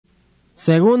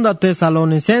Segunda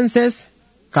Tesalonicenses,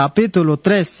 capítulo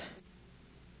 3.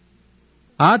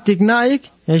 Atignaik,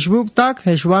 eshbuktak,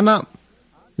 eshwana,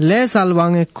 le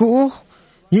salvan ekuj,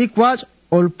 yikwach,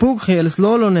 olpuk el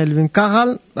slolon el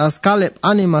vinkajal, das kaleb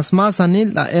animas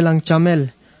masanil da elang chamel,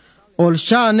 ol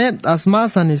shaaneb das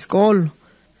masanis kol,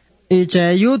 y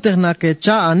chayutech na que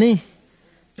chaani,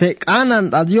 tek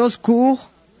anan da Dios kuj,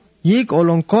 yik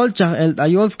olon kolchach el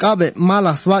dayos kabe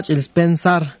malas wach el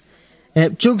pensar,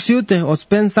 chuk siute os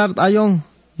pensar ayon,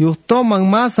 yuhtoman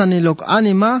masanilok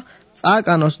anima,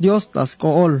 tzakanos Dios das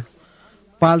kool.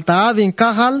 Palta avin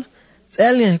kahal,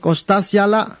 tzelnie kostas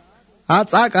yala,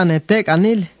 atzakanetek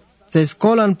anil,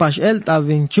 seskolan pash el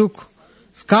tavin chuk.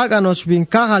 Skaganos vin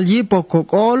kahal yipo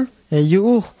kokol,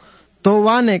 yuuj,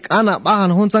 towanek ana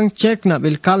bahan hunsang chekna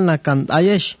bilkalna kant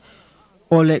ayesh,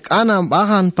 olek ana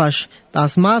bahan pash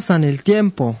tas masan el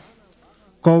tiempo.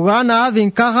 Kogana avin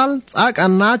kahal,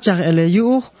 tzakan nachach ele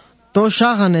yuuj, to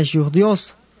shahanesh yuh Dios.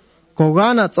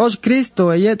 Kogana tzoch Cristo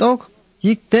eyetok,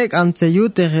 yiktek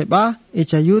anteyute reba,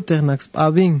 ichayute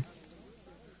naxpavin.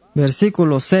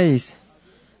 Versículo 6.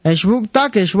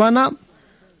 Eshbuktak eshwana,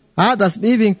 adas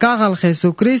bibin kahal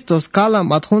Jesucristo skalam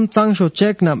adjun tangsho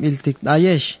cheknam iltik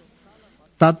ayesh.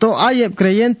 Tato ayeb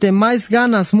creyente mais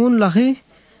ganas mun lahi,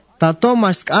 tato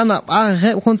mas kana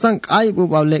ahe hunsang aybu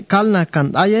bable kalna kan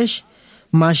ayesh,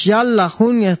 mas yalla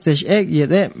hun yestesh ek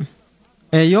yede.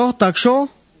 Eyoh taksho,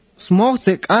 smog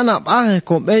se kana ahe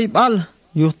kobei bal,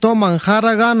 yuhtoman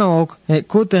haragana ok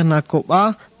ekute na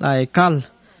koba da ekal.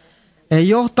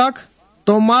 Eyoh tak,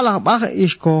 to malah bah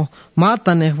isko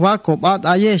matane wako bat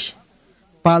ayesh.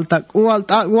 Paltak ual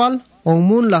takwal o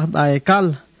mun lah da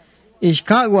ekal.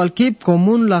 Iskagwal kip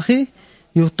komun lahi,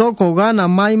 yuhto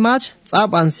kogana may mach,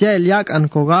 tsab ansia eliak an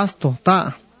kogasto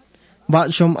ta.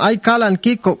 Bat shom ay kalan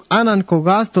kikok anan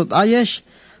kogasto ayesh,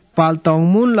 palta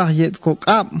mun lah yet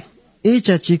kokab.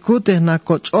 Icha chikute na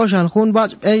kochoshan hun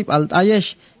bach eib alt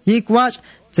ayesh, yikwach,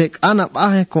 tek anap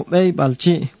ahe kop eib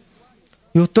alchi.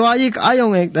 Yuhto ayik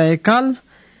ayon ek da ekal,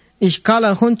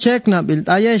 iskalan hun chek na bilt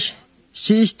ayesh,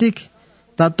 shishtik,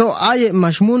 tato aye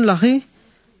mashmun lahi,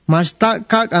 mashta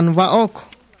kak an waok.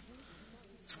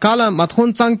 Skalan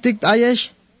mathun tsangtik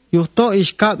ayesh, yuhto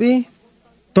iskabi,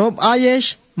 top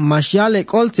ayesh, mashyale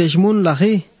kol tseshmun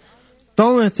lahi.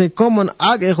 Ton se komon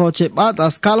ag ejoche bat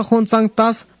askal hun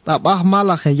tsangtas, tabah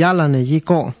malaje yalane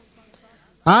yiko.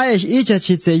 Ayesh icha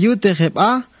chitse yute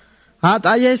jeba, at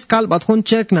ayesh kalbat hun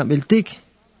chek na biltik.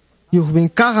 Yuhbin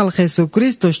kahal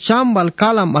Jesucristo chambal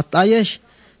kalam at ayesh,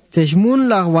 cheshmun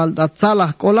lag wal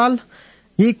atzalah kolal,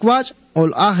 yikwach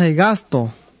ol aje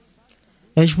gasto.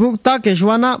 Eshbuktak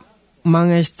eshwana, man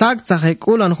eshtak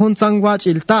tzahekulan hun sangwach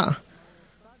ilta.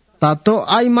 Tato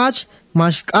ay mach,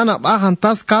 mashkana bahan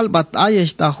tas kalbat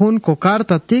ayesh tahun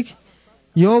kokarta tik,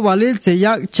 yo valil se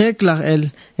yak cheklah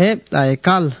el ta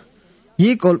ekal.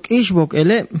 Yik ol kishbok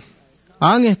ele.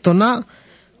 Ang ehtona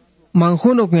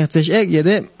manjunok ngehtesh ek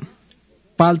yede.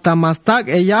 Palta mastak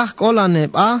eyah kolan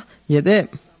eba yede.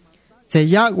 Se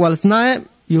yak walsnae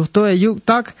yuhto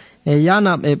eyuktak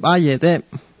eyanab eba yede.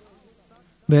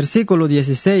 Versículo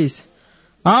 16.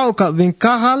 Aoka vin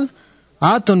kahal,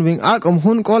 aton vin ak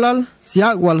hun kolal,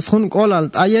 siak wals hun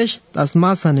kolal tayesh tas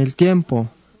masan el tiempo.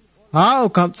 O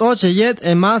kaptsoche yet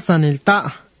emasan el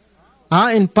ta.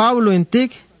 En Pablo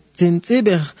intik,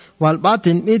 tzibech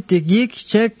walbatin mitik yik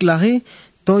chek lahi,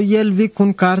 to yel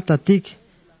vikun karta tik.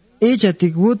 Icha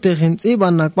tik wute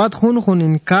hinziban nakbat hun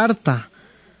in karta.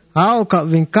 O kap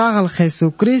vinkahal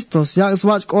Jesucristo, siak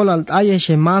swach kolal ayesh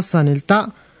emasan el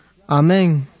ta.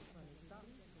 Amén.